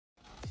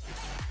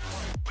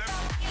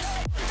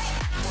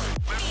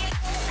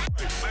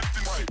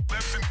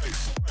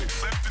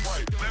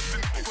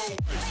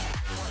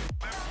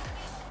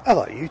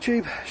Hello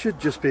YouTube, should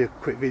just be a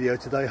quick video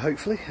today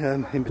hopefully,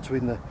 in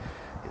between the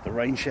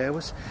rain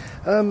showers.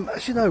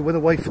 As you know, went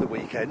away for the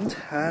weekend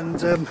and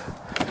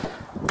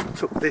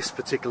took this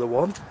particular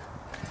one,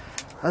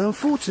 and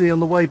unfortunately on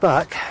the way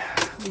back,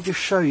 let me just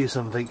show you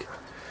something.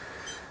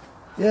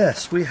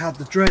 Yes, we had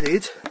the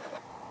dreaded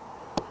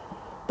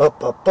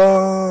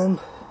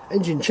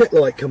engine check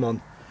light come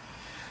on.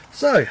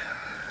 So,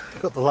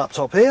 I've got the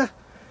laptop here,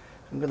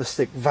 I'm going to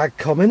stick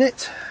VAGCOM in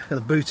it, I'm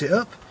going to boot it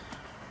up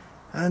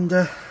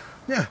and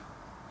yeah,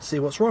 see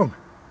what's wrong.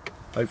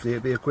 Hopefully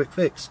it'll be a quick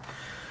fix.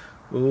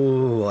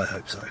 Oh, I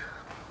hope so.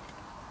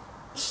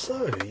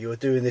 So, you are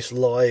doing this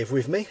live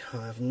with me.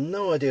 I have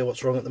no idea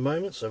what's wrong at the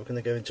moment, so we're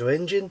going to go into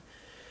engine,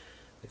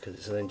 because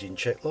it's an engine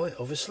check light,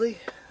 obviously.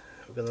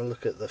 We're going to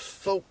look at the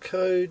fault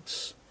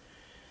codes.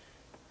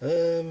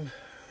 Coolant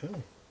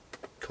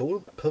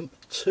pump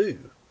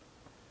 2.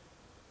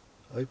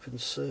 Open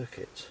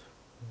circuit.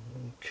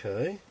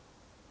 Okay.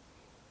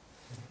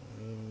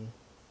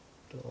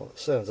 Don't like the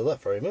sounds of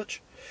that very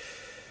much.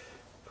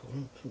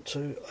 Coolant pump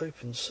 2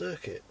 open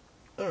circuit.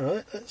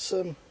 Alright, let's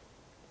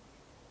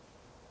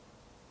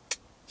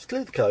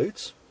clear the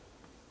codes.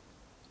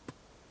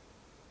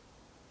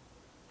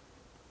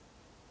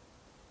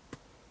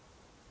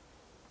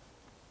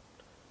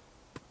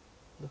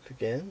 Look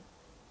again.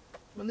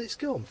 And it's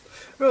gone.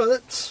 Right,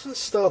 let's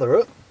start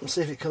her up and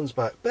see if it comes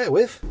back. Bear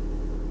with.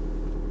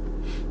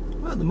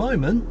 Well, at the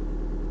moment,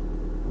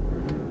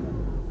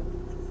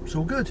 it's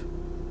all good.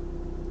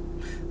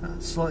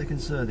 That's slightly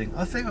concerning.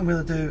 I think I'm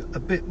going to do a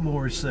bit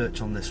more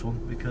research on this one,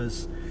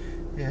 because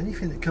yeah,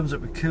 anything that comes up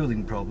with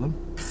cooling problem,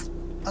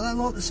 I don't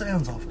like the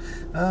sounds of.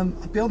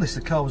 I'll be honest,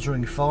 the car was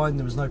running fine,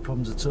 there was no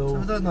problems at all. So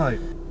I don't know.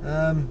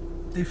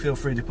 Do feel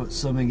free to put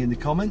something in the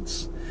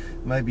comments.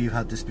 Maybe you've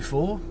had this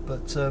before,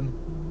 but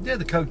yeah,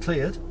 the code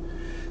cleared.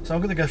 So I'm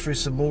going to go through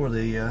some more of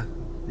the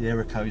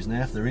error codes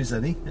now, if there is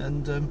any,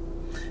 and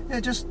yeah,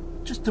 just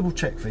double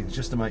check things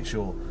just to make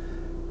sure.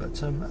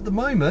 But at the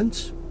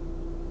moment,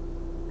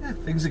 yeah,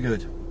 things are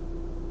good.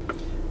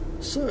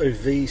 So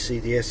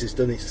VCDS has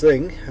done its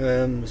thing.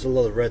 There's a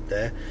lot of red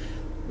there,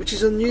 which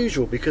is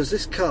unusual because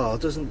this car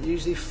doesn't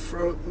usually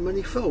throw up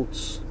many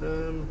faults.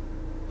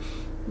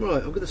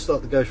 Right, I'm going to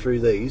start to go through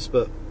these,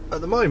 but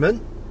at the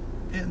moment,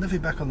 yeah, nothing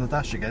back on the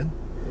dash again.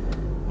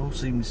 All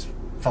seems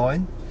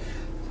fine.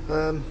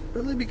 But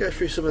let me go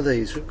through some of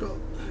these. We've got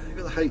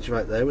the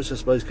HVAC there, which I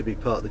suppose could be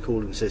part of the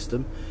cooling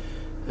system.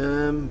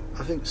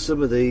 I think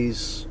some of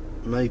these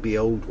may be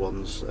old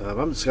ones. I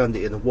haven't scanned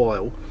it in a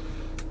while,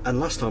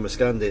 and last time I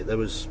scanned it there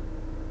was,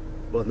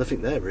 well,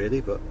 nothing there really.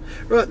 But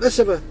right, let's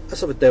have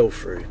a delve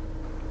through.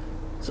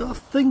 So I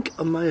think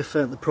I may have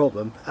found the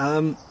problem.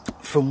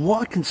 From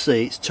what I can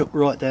see, it's tucked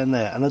right down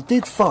there, and I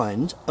did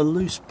find a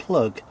loose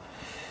plug,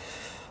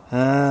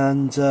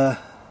 and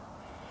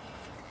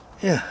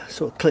yeah,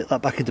 sort of click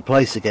that back into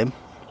place again.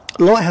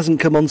 The light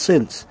hasn't come on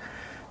since.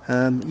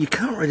 You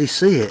can't really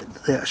see it,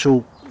 the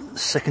actual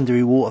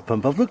secondary water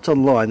pump. I've looked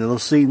online and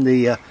I've seen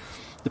the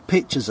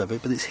pictures of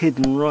it, but it's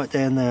hidden right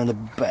down there in the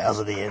bowels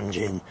of the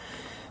engine.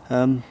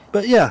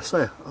 But yeah,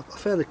 so I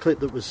found a clip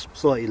that was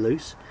slightly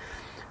loose,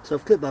 so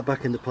I've clipped that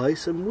back into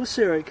place, and we'll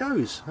see how it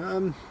goes.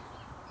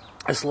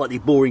 A slightly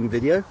boring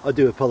video, I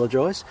do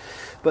apologise,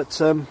 but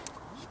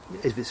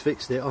if it's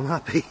fixed it, I'm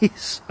happy.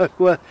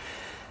 So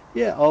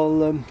yeah,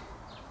 I'll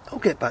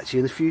get back to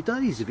you in a few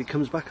days if it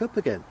comes back up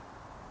again.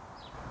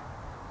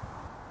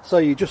 So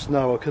you just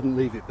know I couldn't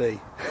leave it be.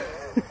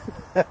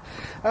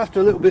 After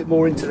a little bit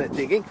more internet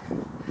digging,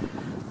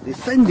 the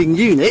offending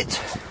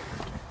unit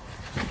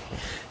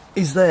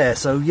is there.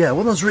 So yeah,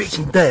 when I was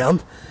reaching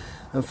down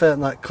and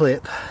found that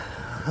clip,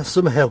 I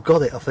somehow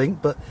got it, I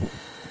think, but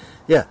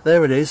yeah,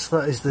 there it is.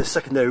 That is the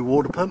secondary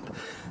water pump.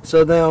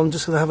 So now I'm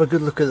just going to have a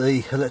good look at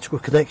the electrical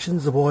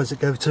connections, the wires that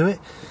go to it,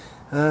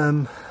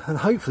 and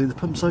hopefully the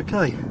pump's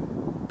okay.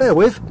 Bear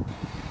with.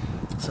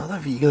 So I don't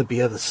think you're going to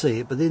be able to see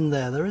it, but in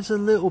there is a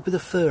little bit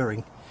of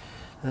furring.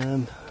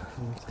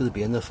 It's going to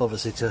be enough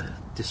obviously to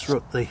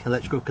disrupt the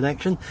electrical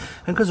connection,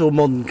 and because all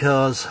modern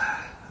cars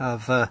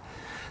have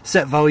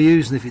set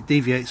values, and if it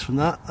deviates from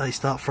that they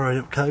start throwing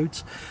up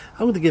codes,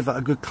 I'm going to give that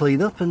a good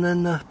clean up and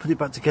then put it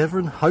back together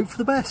and hope for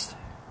the best.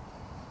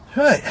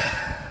 Right,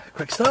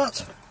 quick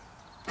start.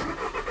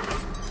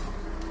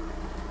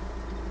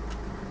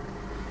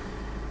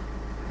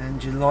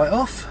 Engine light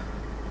off.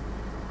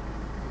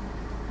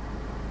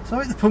 So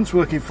I think the pump's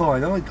working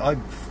fine. I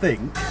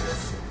think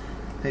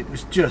it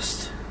was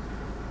just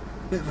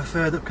a bit of a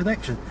furred up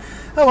connection.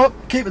 Oh well,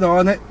 keep an eye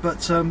on it,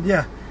 but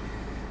yeah.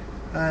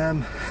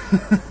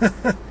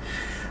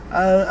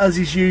 As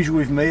is usual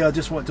with me, I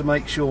just wanted to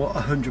make sure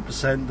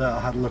 100% that I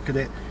had a look at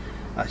it,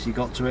 actually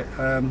got to it.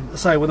 I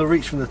say, when I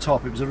reached from the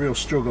top it was a real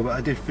struggle, but I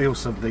did feel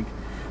something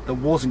that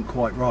wasn't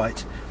quite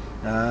right.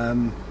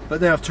 But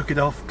now I've took it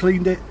off,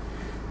 cleaned it,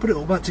 put it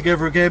all back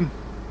together again.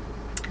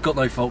 Got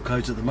no fault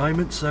codes at the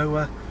moment,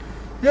 so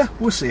yeah,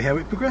 we'll see how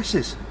it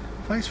progresses.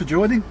 Thanks for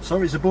joining.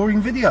 Sorry it's a boring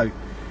video.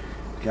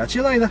 Catch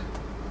you later.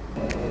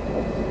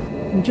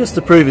 And just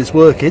to prove it's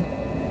working,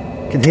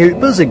 can hear it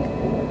buzzing.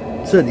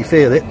 Certainly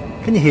feel it.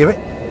 Can you hear it?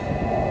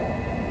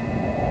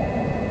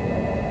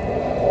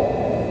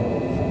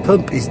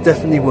 Pump is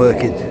definitely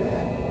working.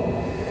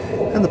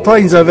 And the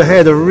planes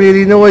overhead are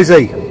really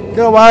noisy.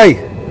 Go away,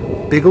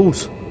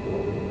 Biggles.